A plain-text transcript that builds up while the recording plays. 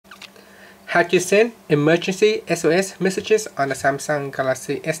How to send emergency SOS messages on the Samsung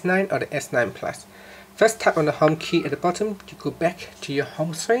Galaxy S9 or the S9 Plus. First, tap on the home key at the bottom to go back to your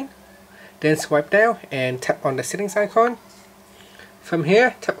home screen. Then swipe down and tap on the settings icon. From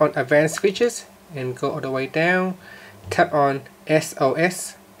here, tap on advanced features and go all the way down. Tap on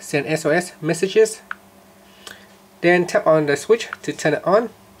SOS, send SOS messages. Then tap on the switch to turn it on.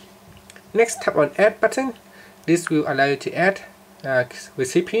 Next, tap on add button. This will allow you to add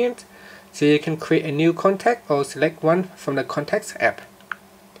recipient, so you can create a new contact or select one from the contacts app.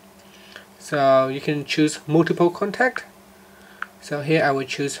 So you can choose multiple contact. So here I will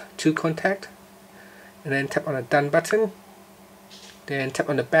choose 2 contact, and then tap on the done button. Then tap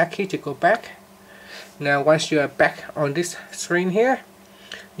on the back key to go back. Now once you are back on this screen here,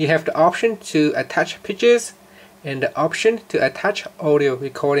 you have the option to attach pictures and the option to attach audio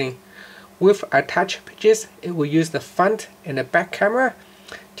recording. With attached pictures, it will use the front and the back camera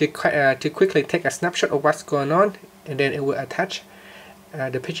to quickly take a snapshot of what's going on, and then it will attach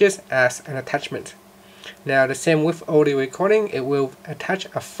the pictures as an attachment. Now the same with audio recording, it will attach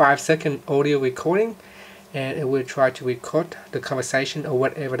a 5-second audio recording, and it will try to record the conversation or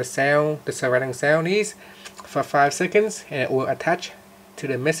whatever the surrounding sound is for 5 seconds, and it will attach to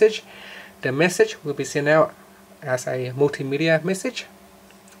the message. The message will be sent out as a multimedia message.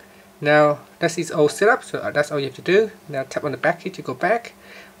 Now that is all set up, so that's all you have to do. Now tap on the back key to go back,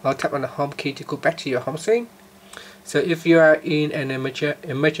 or tap on the home key to go back to your home screen. So if you are in an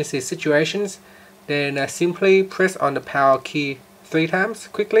emergency situations, then simply press on the power key 3 times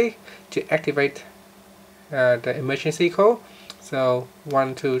quickly to activate the emergency call. So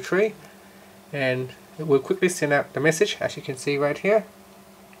 1, 2, 3, and it will quickly send out the message, as you can see right here.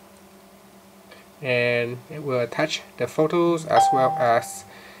 And it will attach the photos as well as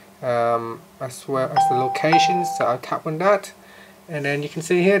the locations. So I'll tap on that, and then you can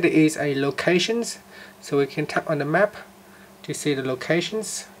see here there is a locations, so we can tap on the map to see the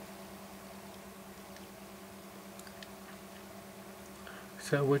locations.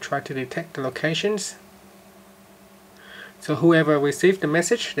 So we'll try to detect the locations. So whoever received the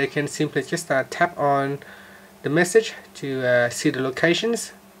message, they can simply just tap on the message to see the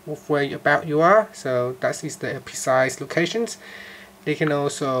locations of where about you are. So that is the precise locations. They can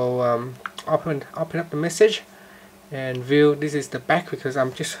also open up the message and view. This is the back because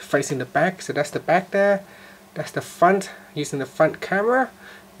I'm just facing the back, so that's the back there. That's the front, using the front camera,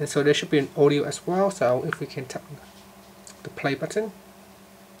 and so there should be an audio as well. So if we can tap the play button,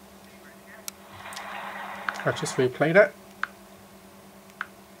 I'll just replay that,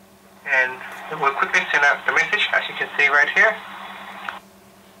 and it will quickly send out the message, as you can see right here.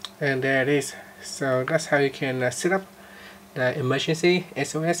 And there it is. So that's how you can set up the emergency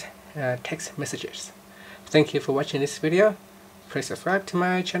SOS text messages. Thank you for watching this video. Please subscribe to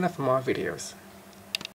my channel for more videos.